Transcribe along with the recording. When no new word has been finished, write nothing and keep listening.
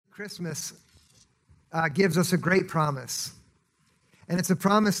Christmas gives us a great promise. And it's a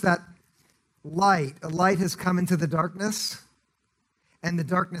promise that a light has come into the darkness, and the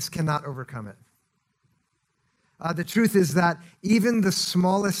darkness cannot overcome it. The truth is that even the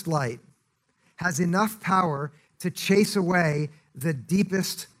smallest light has enough power to chase away the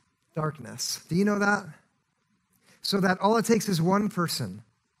deepest darkness. Do you know that? So that all it takes is one person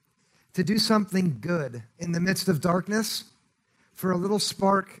to do something good in the midst of darkness for a little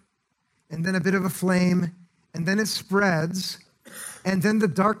spark and then a bit of a flame, and then it spreads, and then the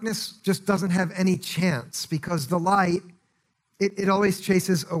darkness just doesn't have any chance because the light, it always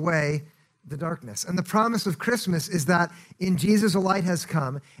chases away the darkness. And the promise of Christmas is that in Jesus a light has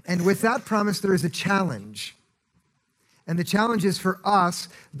come, and with that promise there is a challenge. And the challenge is for us,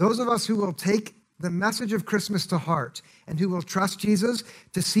 those of us who will take the message of Christmas to heart and who will trust Jesus,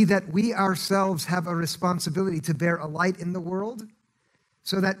 to see that we ourselves have a responsibility to bear a light in the world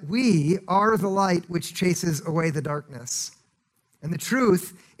so that we are the light which chases away the darkness. And the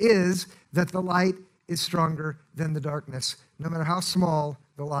truth is that the light is stronger than the darkness, no matter how small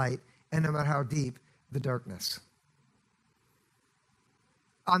the light and no matter how deep the darkness.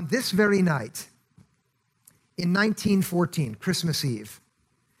 On this very night, in 1914, Christmas Eve,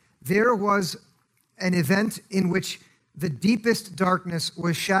 there was an event in which the deepest darkness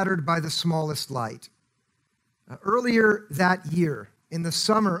was shattered by the smallest light. Earlier that year, in the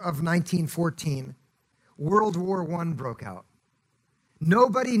summer of 1914, World War I broke out.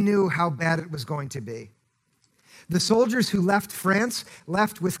 Nobody knew how bad it was going to be. The soldiers who left France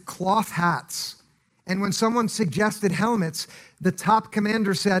left with cloth hats. And when someone suggested helmets, the top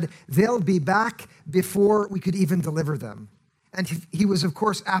commander said, they'll be back before we could even deliver them. And he was, of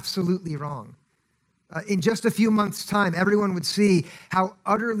course, absolutely wrong. In just a few months' time, everyone would see how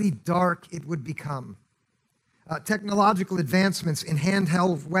utterly dark it would become. Technological advancements in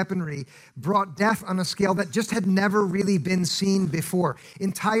handheld weaponry brought death on a scale that just had never really been seen before.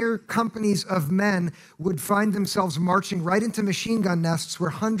 Entire companies of men would find themselves marching right into machine gun nests where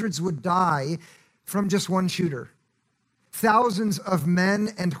hundreds would die from just one shooter. Thousands of men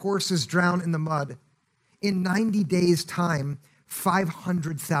and horses drown in the mud. In 90 days' time,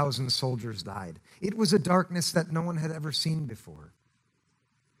 500,000 soldiers died. It was a darkness that no one had ever seen before.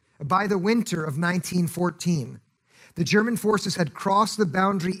 By the winter of 1914, the German forces had crossed the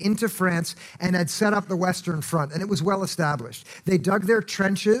boundary into France and had set up the Western Front, and it was well established. They dug their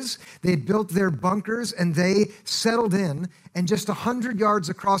trenches, they built their bunkers, and they settled in, and just 100 yards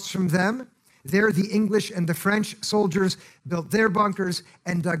across from them, there the English and the French soldiers built their bunkers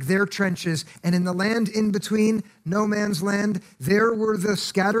and dug their trenches. And in the land in between, no man's land, there were the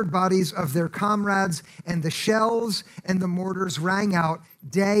scattered bodies of their comrades, and the shells and the mortars rang out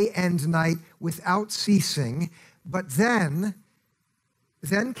day and night without ceasing. But then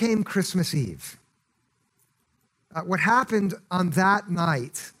came Christmas Eve. What happened on that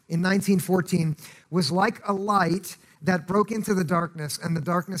night in 1914 was like a light that broke into the darkness, and the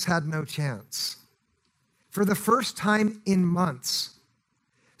darkness had no chance. For the first time in months,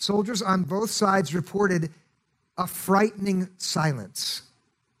 soldiers on both sides reported a frightening silence.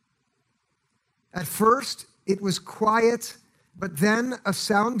 At first, it was quiet, but then a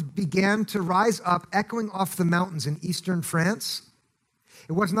sound began to rise up, echoing off the mountains in eastern France.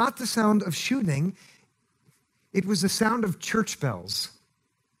 It was not the sound of shooting, it was the sound of church bells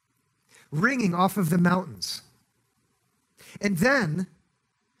ringing off of the mountains. And then,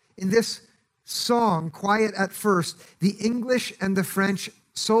 in this song, quiet at first, the English and the French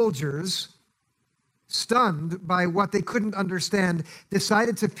soldiers, stunned by what they couldn't understand,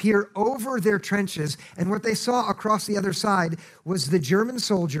 decided to peer over their trenches, and what they saw across the other side was the German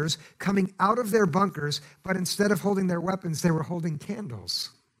soldiers coming out of their bunkers, but instead of holding their weapons, they were holding candles.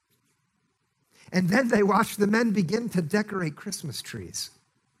 And then they watched the men begin to decorate Christmas trees,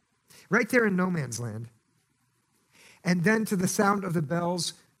 right there in no man's land. And then to the sound of the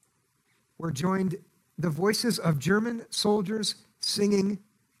bells were joined the voices of German soldiers singing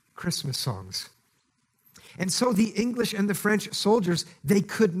Christmas songs. And so the English and the French soldiers, they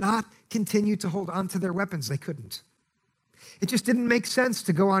could not continue to hold on to their weapons. They couldn't. It just didn't make sense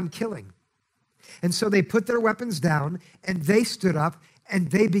to go on killing. And so they put their weapons down, and they stood up, and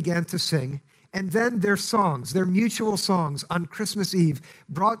they began to sing. And then their songs, their mutual songs on Christmas Eve,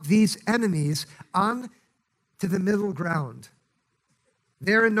 brought these enemies on to the middle ground.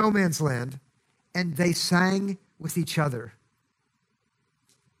 They're in no man's land, and they sang with each other.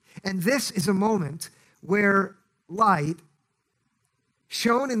 And this is a moment where light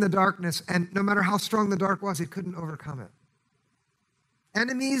shone in the darkness, and no matter how strong the dark was, it couldn't overcome it.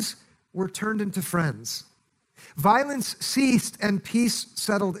 Enemies were turned into friends. Violence ceased and peace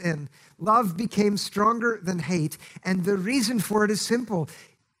settled in. Love became stronger than hate. And the reason for it is simple.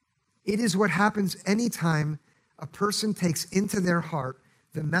 It is what happens anytime a person takes into their heart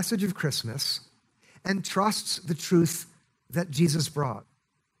the message of Christmas and trusts the truth that Jesus brought,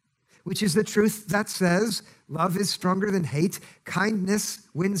 which is the truth that says love is stronger than hate, kindness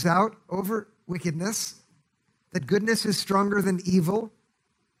wins out over wickedness, that goodness is stronger than evil,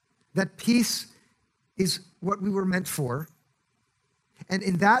 that peace is what we were meant for. And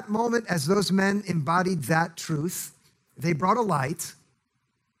in that moment, as those men embodied that truth, they brought a light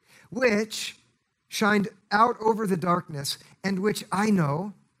which shined out over the darkness, and which I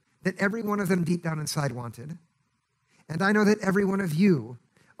know that every one of them deep down inside wanted. And I know that every one of you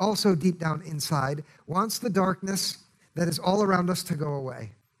also deep down inside wants the darkness that is all around us to go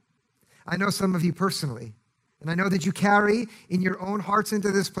away. I know some of you personally, and I know that you carry in your own hearts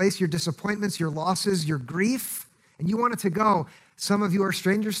into this place your disappointments, your losses, your grief, and you want it to go. Some of you are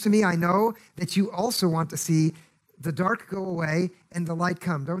strangers to me. I know that you also want to see the dark go away and the light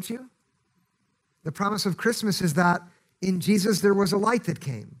come, don't you? The promise of Christmas is that in Jesus there was a light that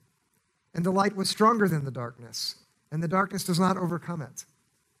came, and the light was stronger than the darkness, and the darkness does not overcome it.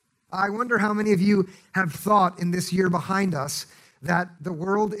 I wonder how many of you have thought in this year behind us that the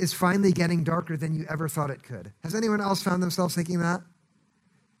world is finally getting darker than you ever thought it could. Has anyone else found themselves thinking that?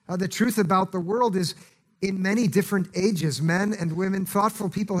 The truth about the world is, in many different ages, men and women, thoughtful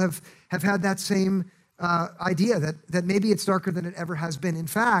people have had that same idea that maybe it's darker than it ever has been. In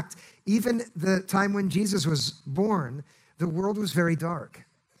fact, even the time when Jesus was born, the world was very dark.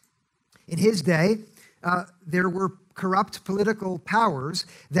 In his day, there were corrupt political powers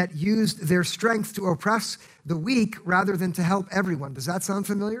that used their strength to oppress the weak rather than to help everyone. Does that sound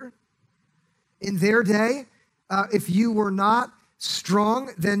familiar? In their day, if you were not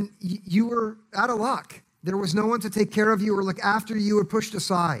strong, then you were out of luck. There was no one to take care of you or look after you, or pushed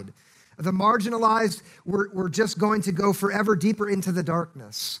aside. The marginalized were just going to go forever deeper into the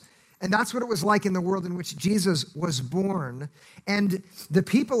darkness. And that's what it was like in the world in which Jesus was born. And the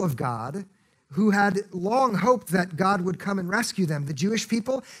people of God, who had long hoped that God would come and rescue them, the Jewish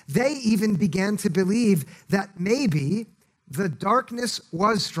people, they even began to believe that maybe the darkness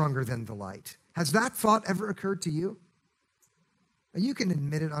was stronger than the light. Has that thought ever occurred to you? You can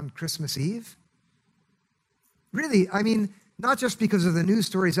admit it on Christmas Eve. Really, I mean, not just because of the news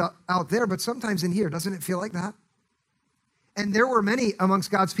stories out there, but sometimes in here. Doesn't it feel like that? And there were many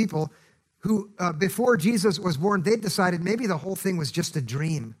amongst God's people who, before Jesus was born, they decided maybe the whole thing was just a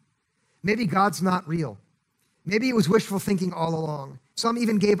dream. Maybe God's not real. Maybe it was wishful thinking all along. Some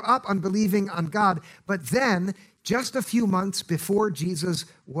even gave up on believing on God. But then, just a few months before Jesus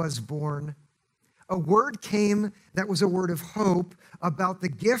was born, a word came that was a word of hope about the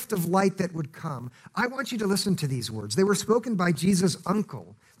gift of light that would come. I want you to listen to these words. They were spoken by Jesus'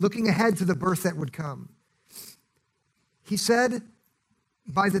 uncle, looking ahead to the birth that would come. He said,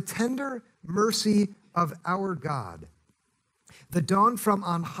 "By the tender mercy of our God, the dawn from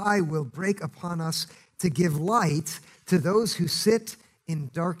on high will break upon us to give light to those who sit in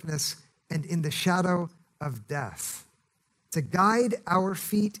darkness and in the shadow of death, to guide our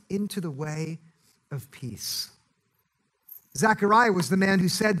feet into the way of peace." Zechariah was the man who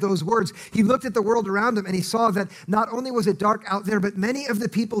said those words. He looked at the world around him and he saw that not only was it dark out there, but many of the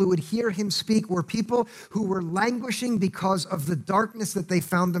people who would hear him speak were people who were languishing because of the darkness that they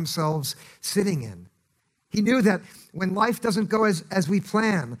found themselves sitting in. He knew that when life doesn't go as we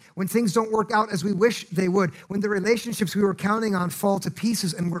plan, when things don't work out as we wish they would, when the relationships we were counting on fall to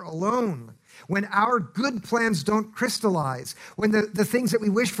pieces and we're alone, when our good plans don't crystallize, when the things that we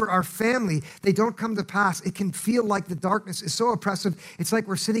wish for our family, they don't come to pass, it can feel like the darkness is so oppressive. It's like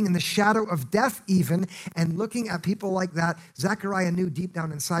we're sitting in the shadow of death even, and looking at people like that, Zechariah knew deep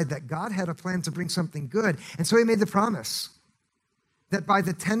down inside that God had a plan to bring something good. And so he made the promise that by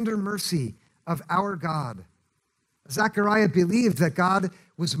the tender mercy of our God, Zechariah believed that God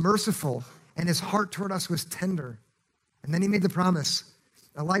was merciful and his heart toward us was tender. And then he made the promise,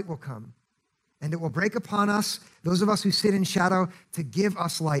 a light will come. And it will break upon us, those of us who sit in shadow, to give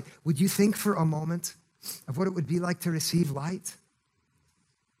us light. Would you think for a moment of what it would be like to receive light?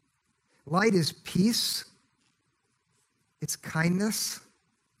 Light is peace. It's kindness.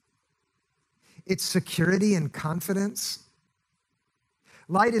 It's security and confidence.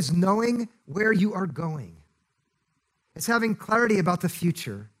 Light is knowing where you are going. It's having clarity about the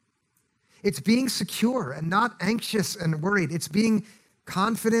future. It's being secure and not anxious and worried. It's being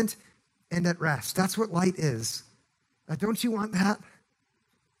confident and at rest. That's what light is. Don't you want that?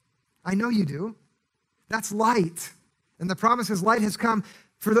 I know you do. That's light. And the promise is light has come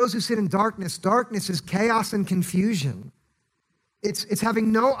For those who sit in darkness, darkness is chaos and confusion. It's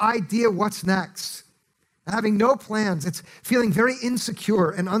having no idea what's next, having no plans. It's feeling very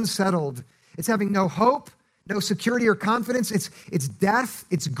insecure and unsettled. It's having no hope, no security or confidence. It's death,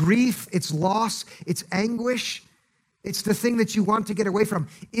 it's grief, it's loss, it's anguish. It's the thing that you want to get away from.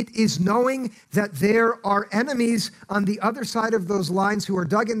 It is knowing that there are enemies on the other side of those lines who are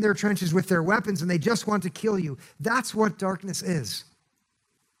dug in their trenches with their weapons and they just want to kill you. That's what darkness is.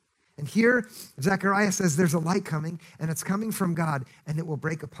 And here, Zechariah says there's a light coming, and it's coming from God, and it will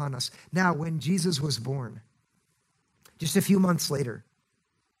break upon us. Now, when Jesus was born, just a few months later,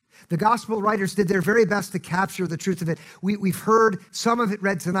 the gospel writers did their very best to capture the truth of it. We've heard some of it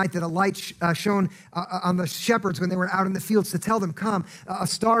read tonight, that a light shone on the shepherds when they were out in the fields to tell them, come. A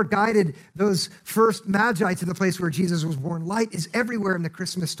star guided those first magi to the place where Jesus was born. Light is everywhere in the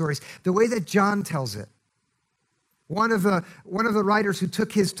Christmas stories. The way that John tells it, one of the writers who took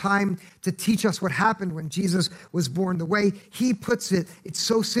his time to teach us what happened when Jesus was born, the way he puts it, it's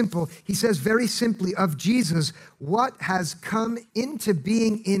so simple. He says very simply of Jesus, what has come into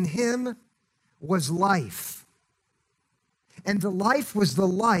being in him was life. And the life was the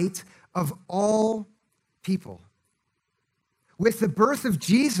light of all people. With the birth of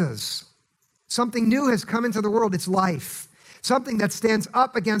Jesus, something new has come into the world. It's life. Something that stands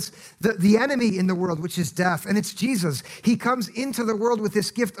up against the enemy in the world, which is death. And it's Jesus. He comes into the world with this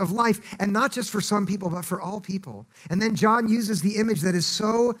gift of life, and not just for some people, but for all people. And then John uses the image that is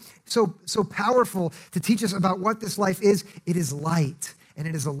so powerful to teach us about what this life is. It is light, and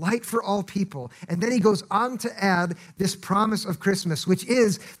it is a light for all people. And then he goes on to add this promise of Christmas, which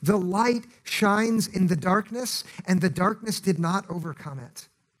is the light shines in the darkness, and the darkness did not overcome it.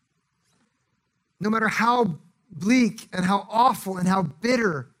 No matter how bleak and how awful and how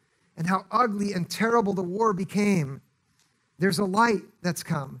bitter and how ugly and terrible the war became, there's a light that's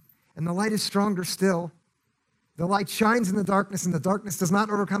come, and the light is stronger still. The light shines in the darkness, and the darkness does not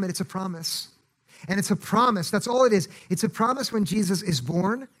overcome it. It's a promise. And it's a promise. That's all it is. It's a promise when Jesus is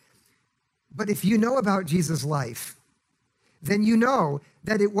born. But if you know about Jesus' life, then you know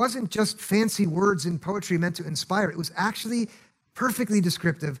that it wasn't just fancy words in poetry meant to inspire. It was actually perfectly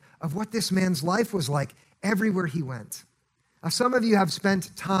descriptive of what this man's life was like everywhere he went. Some of you have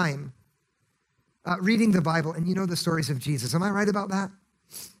spent time reading the Bible, and you know the stories of Jesus. Am I right about that?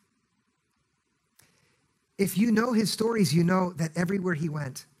 If you know his stories, you know that everywhere he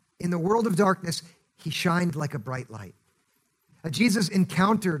went, in the world of darkness, he shined like a bright light. Jesus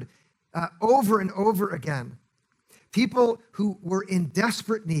encountered over and over again people who were in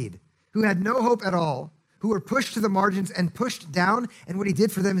desperate need, who had no hope at all, who were pushed to the margins and pushed down, and what he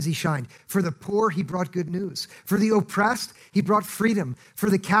did for them is he shined. For the poor, he brought good news. For the oppressed, he brought freedom. For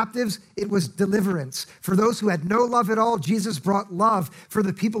the captives, it was deliverance. For those who had no love at all, Jesus brought love. For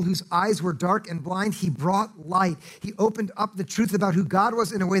the people whose eyes were dark and blind, he brought light. He opened up the truth about who God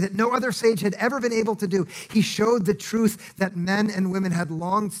was in a way that no other sage had ever been able to do. He showed the truth that men and women had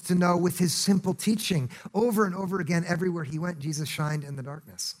longed to know with his simple teaching. Over and over again, everywhere he went, Jesus shined in the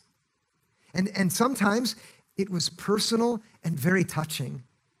darkness. And sometimes it was personal and very touching.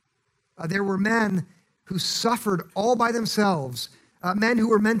 There were men who suffered all by themselves, men who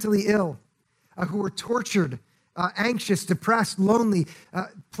were mentally ill, who were tortured, anxious, depressed, lonely,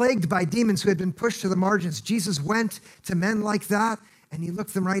 plagued by demons who had been pushed to the margins. Jesus went to men like that, and he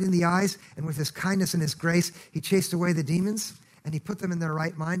looked them right in the eyes, and with his kindness and his grace, he chased away the demons, and he put them in their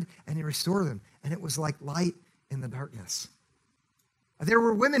right mind, and he restored them. And it was like light in the darkness. There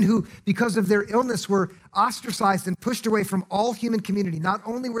were women who, because of their illness, were ostracized and pushed away from all human community. Not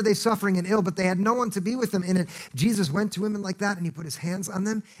only were they suffering and ill, but they had no one to be with them in it. Jesus went to women like that, and he put his hands on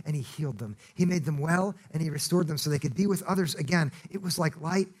them, and he healed them. He made them well, and he restored them so they could be with others again. It was like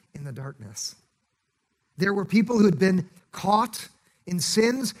light in the darkness. There were people who had been caught in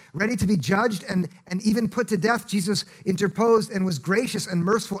sins, ready to be judged and even put to death. Jesus interposed and was gracious and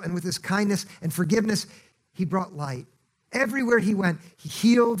merciful, and with his kindness and forgiveness, he brought light. Everywhere he went, he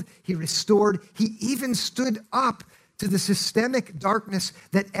healed, he restored, he even stood up to the systemic darkness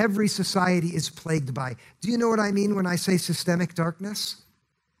that every society is plagued by. Do you know what I mean when I say systemic darkness?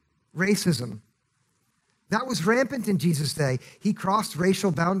 Racism. That was rampant in Jesus' day. He crossed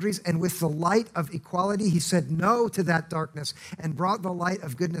racial boundaries, and with the light of equality, he said no to that darkness and brought the light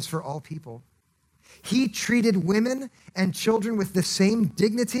of goodness for all people. He treated women and children with the same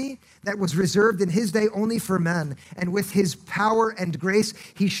dignity that was reserved in his day only for men. And with his power and grace,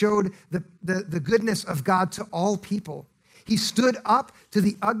 he showed the goodness of God to all people. He stood up to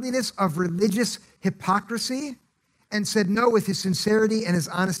the ugliness of religious hypocrisy and said no with his sincerity and his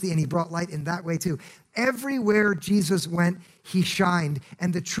honesty, and he brought light in that way too. Everywhere Jesus went, he shined.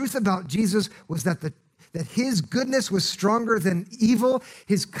 And the truth about Jesus was that his goodness was stronger than evil.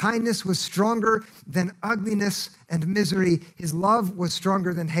 His kindness was stronger than ugliness and misery. His love was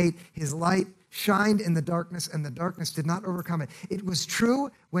stronger than hate. His light shined in the darkness, and the darkness did not overcome it. It was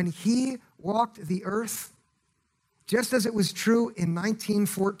true when he walked the earth, just as it was true in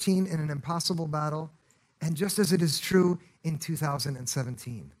 1914 in an impossible battle, and just as it is true in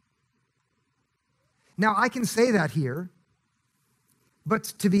 2017. Now, I can say that here, but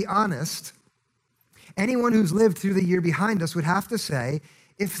to be honest, anyone who's lived through the year behind us would have to say,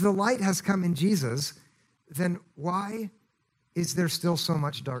 if the light has come in Jesus, then why is there still so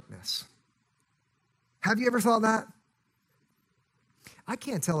much darkness? Have you ever thought that? I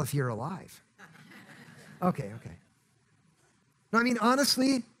can't tell if you're alive. Okay. No, I mean,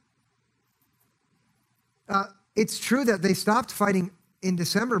 honestly, it's true that they stopped fighting in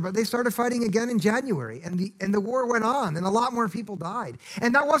December, but they started fighting again in January, and the war went on, and a lot more people died.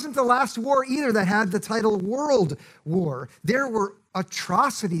 And that wasn't the last war either that had the title World War. There were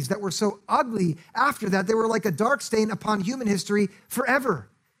atrocities that were so ugly after that, they were like a dark stain upon human history forever.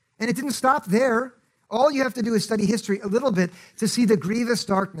 And it didn't stop there. All you have to do is study history a little bit to see the grievous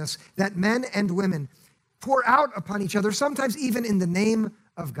darkness that men and women pour out upon each other, sometimes even in the name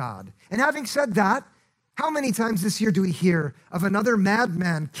of God. And having said that, how many times this year do we hear of another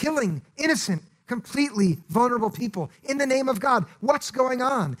madman killing innocent, completely vulnerable people in the name of God? What's going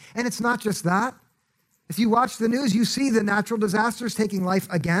on? And it's not just that. If you watch the news, you see the natural disasters taking life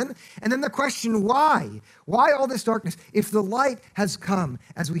again. And then the question, why? Why all this darkness? If the light has come,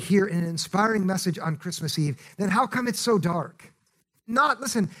 as we hear in an inspiring message on Christmas Eve, then how come it's so dark? Not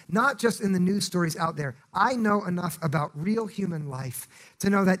just in the news stories out there. I know enough about real human life to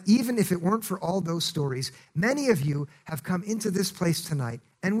know that even if it weren't for all those stories, many of you have come into this place tonight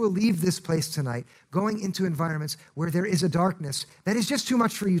and will leave this place tonight going into environments where there is a darkness that is just too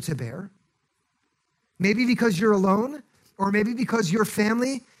much for you to bear. Maybe because you're alone, or maybe because your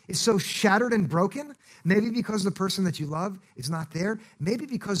family is so shattered and broken. Maybe because the person that you love is not there. Maybe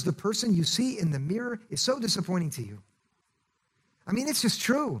because the person you see in the mirror is so disappointing to you. I mean, it's just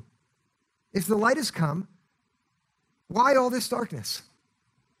true. If the light has come, why all this darkness?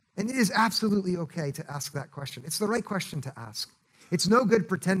 And it is absolutely okay to ask that question. It's the right question to ask. It's no good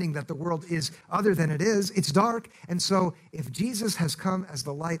pretending that the world is other than it is. It's dark. And so if Jesus has come as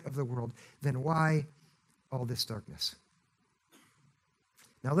the light of the world, then why all this darkness?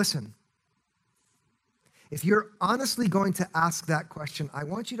 Now listen, if you're honestly going to ask that question, I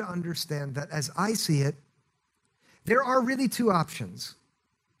want you to understand that as I see it, there are really two options.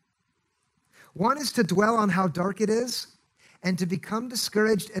 One is to dwell on how dark it is and to become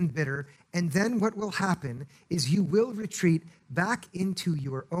discouraged and bitter, and then what will happen is you will retreat back into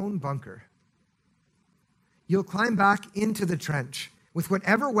your own bunker. You'll climb back into the trench with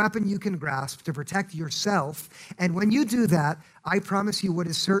whatever weapon you can grasp to protect yourself, and when you do that, I promise you what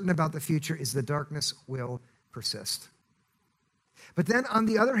is certain about the future is the darkness will persist. But then on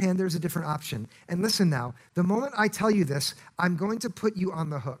the other hand, there's a different option. And listen now, the moment I tell you this, I'm going to put you on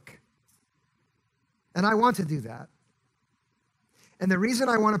the hook. And I want to do that. And the reason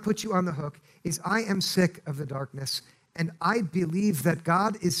I want to put you on the hook is I am sick of the darkness, and I believe that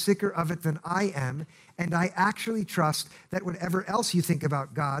God is sicker of it than I am, and I actually trust that whatever else you think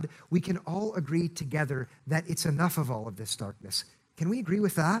about God, we can all agree together that it's enough of all of this darkness. Can we agree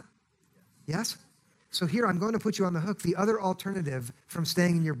with that? Yes? So here, I'm going to put you on the hook. The other alternative from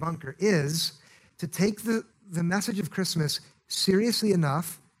staying in your bunker is to take the message of Christmas seriously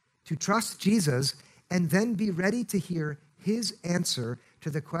enough to trust Jesus and then be ready to hear his answer to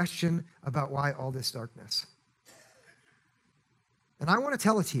the question about why all this darkness. And I want to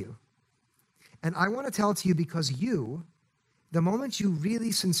tell it to you. And I want to tell it to you because you, the moment you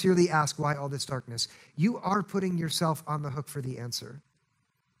really sincerely ask why all this darkness, you are putting yourself on the hook for the answer.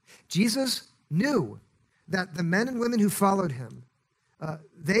 Jesus knew that the men and women who followed him,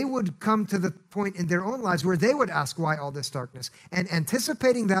 they would come to the point in their own lives where they would ask why all this darkness. And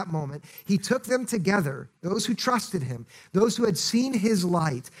anticipating that moment, he took them together, those who trusted him, those who had seen his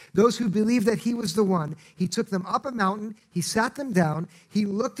light, those who believed that he was the one. He took them up a mountain, he sat them down, he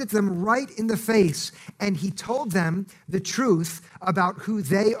looked at them right in the face, and he told them the truth about who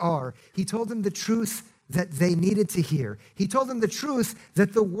they are. He told them the truth that they needed to hear. He told them the truth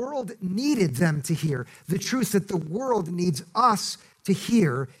that the world needed them to hear, the truth that the world needs us to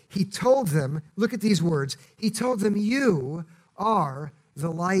hear. He told them, look at these words, he told them, you are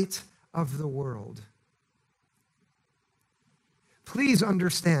the light of the world. Please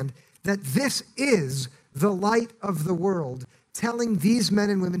understand that this is the light of the world, telling these men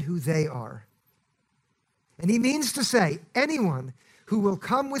and women who they are. And he means to say, anyone who will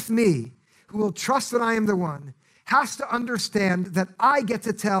come with me, who will trust that I am the one, has to understand that I get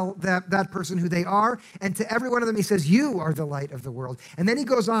to tell that person who they are. And to every one of them, he says, you are the light of the world. And then he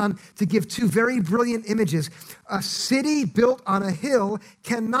goes on to give two very brilliant images. A city built on a hill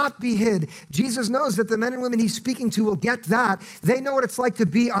cannot be hid. Jesus knows that the men and women he's speaking to will get that. They know what it's like to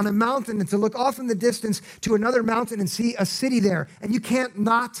be on a mountain and to look off in the distance to another mountain and see a city there. And you can't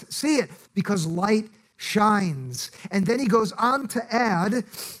not see it because light shines. And then he goes on to add,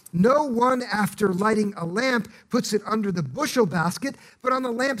 no one after lighting a lamp puts it under the bushel basket, but on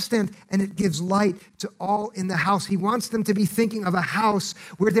the lampstand, and it gives light to all in the house. He wants them to be thinking of a house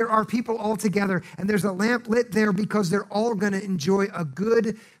where there are people all together, and there's a lamp lit there because they're all going to enjoy a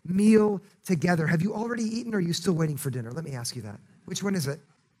good meal together. Have you already eaten, or are you still waiting for dinner? Let me ask you that. Which one is it?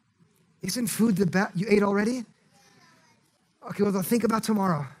 Isn't food the best? You ate already? Okay, well, think about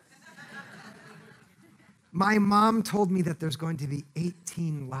tomorrow. My mom told me that there's going to be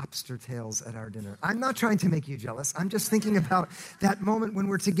 18 lobster tails at our dinner. I'm not trying to make you jealous. I'm just thinking about that moment when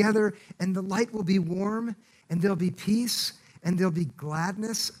we're together and the light will be warm and there'll be peace and there'll be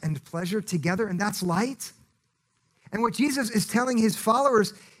gladness and pleasure together, and that's light. And what Jesus is telling his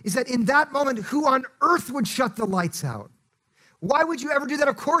followers is that in that moment, who on earth would shut the lights out? Why would you ever do that?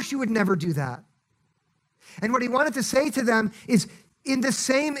 Of course you would never do that. And what he wanted to say to them is, in the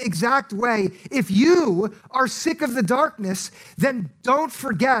same exact way, if you are sick of the darkness, then don't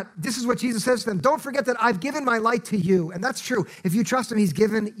forget, this is what Jesus says to them, don't forget that I've given my light to you. And that's true. If you trust him, he's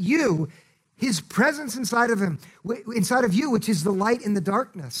given you his presence inside of you, which is the light in the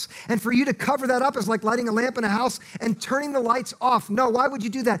darkness. And for you to cover that up is like lighting a lamp in a house and turning the lights off. No, why would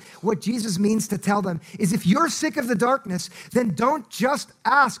you do that? What Jesus means to tell them is, if you're sick of the darkness, then don't just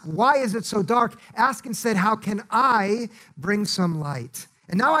ask, why is it so dark? Ask instead, how can I bring some light?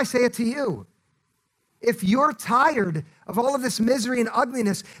 And now I say it to you. If you're tired of all of this misery and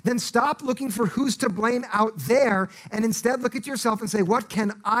ugliness, then stop looking for who's to blame out there and instead look at yourself and say, what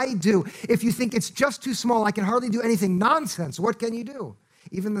can I do? If you think it's just too small, I can hardly do anything, nonsense, what can you do?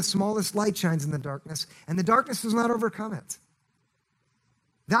 Even the smallest light shines in the darkness, and the darkness does not overcome it.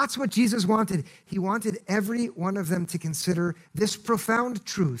 That's what Jesus wanted. He wanted every one of them to consider this profound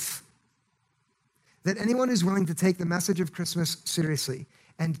truth, that anyone who's willing to take the message of Christmas seriously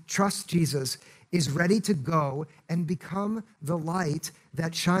and trust Jesus is ready to go and become the light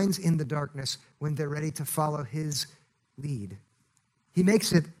that shines in the darkness when they're ready to follow his lead. He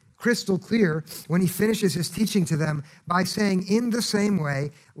makes it crystal clear when he finishes his teaching to them by saying, in the same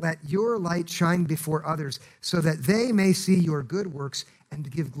way, let your light shine before others so that they may see your good works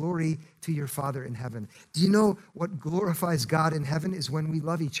and give glory to your Father in heaven. Do you know what glorifies God in heaven is when we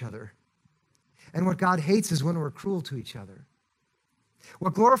love each other? And what God hates is when we're cruel to each other.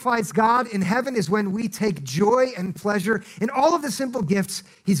 What glorifies God in heaven is when we take joy and pleasure in all of the simple gifts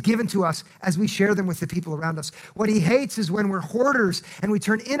he's given to us as we share them with the people around us. What he hates is when we're hoarders and we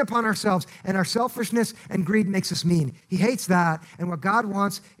turn in upon ourselves and our selfishness and greed makes us mean. He hates that. And what God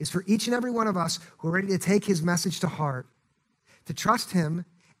wants is for each and every one of us who are ready to take his message to heart, to trust him,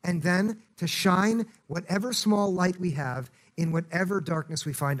 and then to shine whatever small light we have in whatever darkness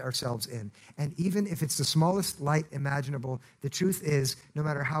we find ourselves in. And even if it's the smallest light imaginable, the truth is, no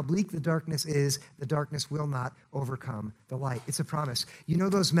matter how bleak the darkness is, the darkness will not overcome the light. It's a promise. You know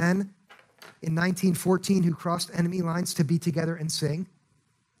those men in 1914 who crossed enemy lines to be together and sing?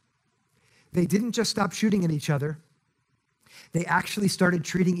 They didn't just stop shooting at each other. They actually started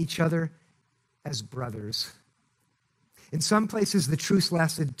treating each other as brothers. In some places, the truce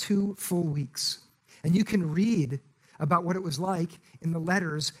lasted 2 full weeks. And you can read about what it was like in the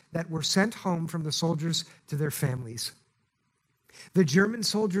letters that were sent home from the soldiers to their families. The German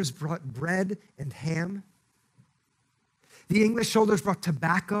soldiers brought bread and ham. The English soldiers brought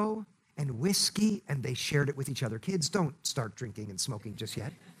tobacco and whiskey, and they shared it with each other. Kids, don't start drinking and smoking just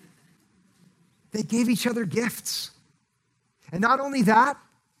yet. They gave each other gifts. And not only that,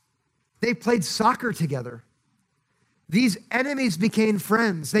 they played soccer together. These enemies became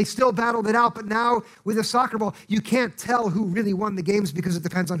friends. They still battled it out, but now with a soccer ball, you can't tell who really won the games because it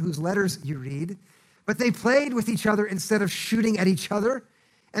depends on whose letters you read. But they played with each other instead of shooting at each other.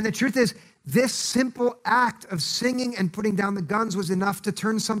 And the truth is, this simple act of singing and putting down the guns was enough to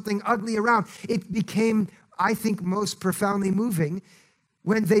turn something ugly around. It became, I think, most profoundly moving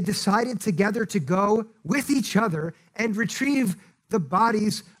when they decided together to go with each other and retrieve the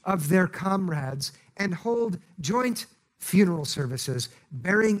bodies of their comrades and hold joint funeral services,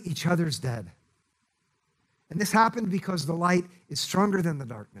 burying each other's dead. And this happened because the light is stronger than the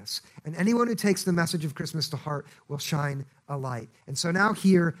darkness. And anyone who takes the message of Christmas to heart will shine a light. And so now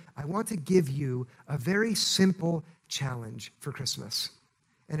here, I want to give you a very simple challenge for Christmas.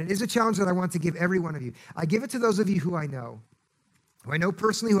 And it is a challenge that I want to give every one of you. I give it to those of you who I know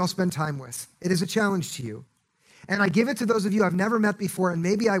personally, who I'll spend time with. It is a challenge to you. And I give it to those of you I've never met before and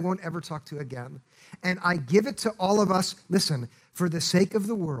maybe I won't ever talk to again. And I give it to all of us, listen, for the sake of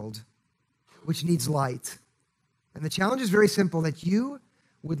the world, which needs light. And the challenge is very simple, that you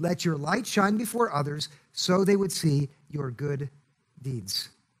would let your light shine before others so they would see your good deeds.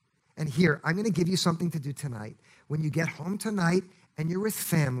 And here, I'm going to give you something to do tonight. When you get home tonight and you're with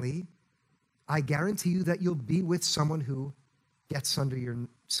family, I guarantee you that you'll be with someone who gets under your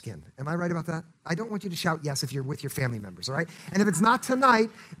skin. Am I right about that? I don't want you to shout yes if you're with your family members, all right? And if it's not tonight,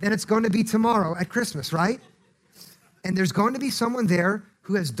 then it's going to be tomorrow at Christmas, right? And there's going to be someone there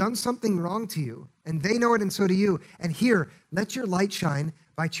who has done something wrong to you, and they know it, and so do you. And here, let your light shine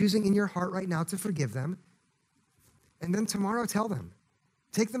by choosing in your heart right now to forgive them. And then tomorrow, tell them.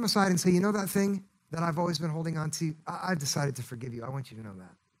 Take them aside and say, you know that thing that I've always been holding on to? I've decided to forgive you. I want you to know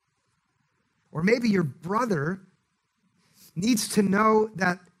that. Or maybe your brother needs to know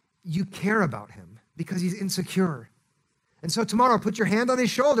that you care about him because he's insecure. And so tomorrow, put your hand on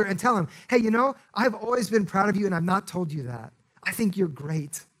his shoulder and tell him, hey, you know, I've always been proud of you and I've not told you that. I think you're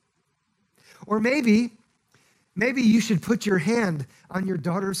great. Or maybe you should put your hand on your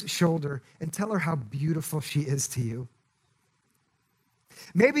daughter's shoulder and tell her how beautiful she is to you.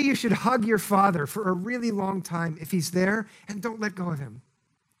 Maybe you should hug your father for a really long time if he's there and don't let go of him.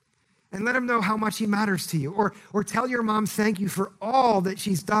 And let him know how much he matters to you. Or tell your mom thank you for all that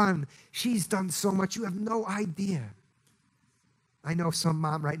she's done. She's done so much, you have no idea. I know some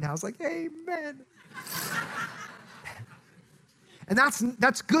mom right now is like, amen. And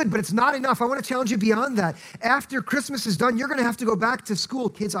that's good, but it's not enough. I want to challenge you beyond that. After Christmas is done, you're going to have to go back to school.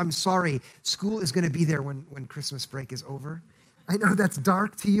 Kids, I'm sorry. School is going to be there when Christmas break is over. I know that's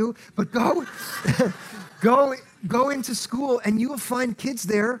dark to you, but go into school and you will find kids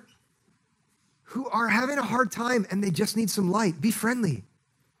there who are having a hard time and they just need some light. Be friendly.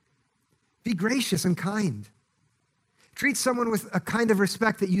 Be gracious and kind. Treat someone with a kind of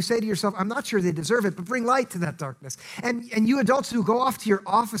respect that you say to yourself, I'm not sure they deserve it, but bring light to that darkness. And you adults who go off to your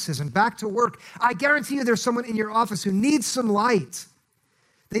offices and back to work, I guarantee you there's someone in your office who needs some light.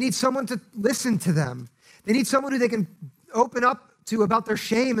 They need someone to listen to them. They need someone who they can open up to about their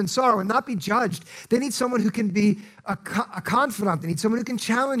shame and sorrow and not be judged. They need someone who can be a confidant. They need someone who can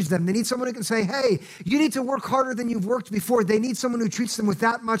challenge them. They need someone who can say, hey, you need to work harder than you've worked before. They need someone who treats them with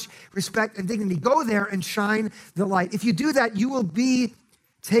that much respect and dignity. Go there and shine the light. If you do that, you will be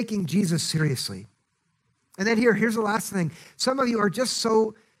taking Jesus seriously. And then here's the last thing. Some of you are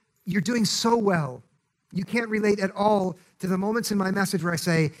you're doing so well. You can't relate at all to the moments in my message where I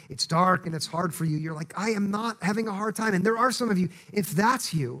say, it's dark and it's hard for you. You're like, I am not having a hard time. And there are some of you, if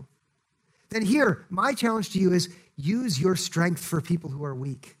that's you, then here, my challenge to you is use your strength for people who are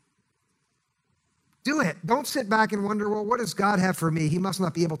weak. Do it. Don't sit back and wonder, well, what does God have for me? He must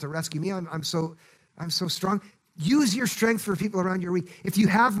not be able to rescue me. I'm so strong. Use your strength for people around you weak. If you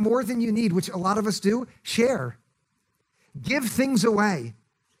have more than you need, which a lot of us do, share. Give things away.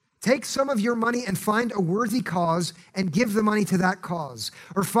 Take some of your money and find a worthy cause and give the money to that cause.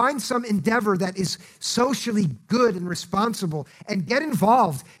 Or find some endeavor that is socially good and responsible and get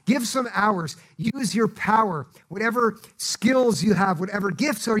involved. Give some hours. Use your power. Whatever skills you have, whatever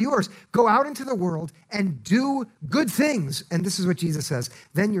gifts are yours, go out into the world and do good things. And this is what Jesus says.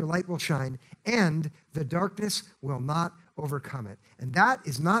 Then your light will shine and the darkness will not overcome it. And that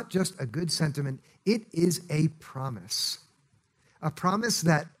is not just a good sentiment. It is a promise. A promise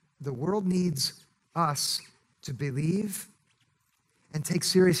that the world needs us to believe and take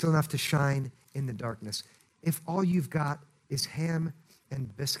seriously enough to shine in the darkness. If all you've got is ham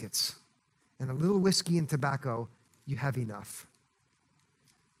and biscuits and a little whiskey and tobacco, you have enough.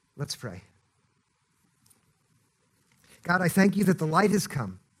 Let's pray. God, I thank you that the light has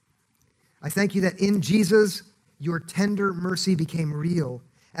come. I thank you that in Jesus, your tender mercy became real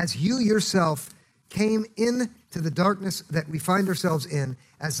as you yourself came into the darkness that we find ourselves in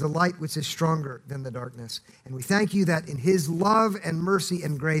as the light which is stronger than the darkness. And we thank you that in his love and mercy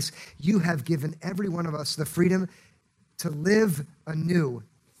and grace, you have given every one of us the freedom to live anew,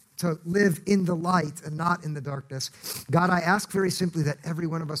 to live in the light and not in the darkness. God, I ask very simply that every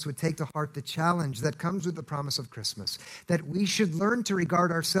one of us would take to heart the challenge that comes with the promise of Christmas, that we should learn to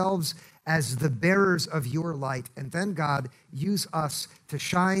regard ourselves as the bearers of your light. And then, God, use us to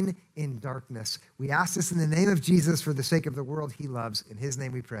shine in darkness. We ask this in the name of Jesus for the sake of the world he loves. In his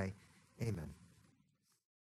name we pray. Amen.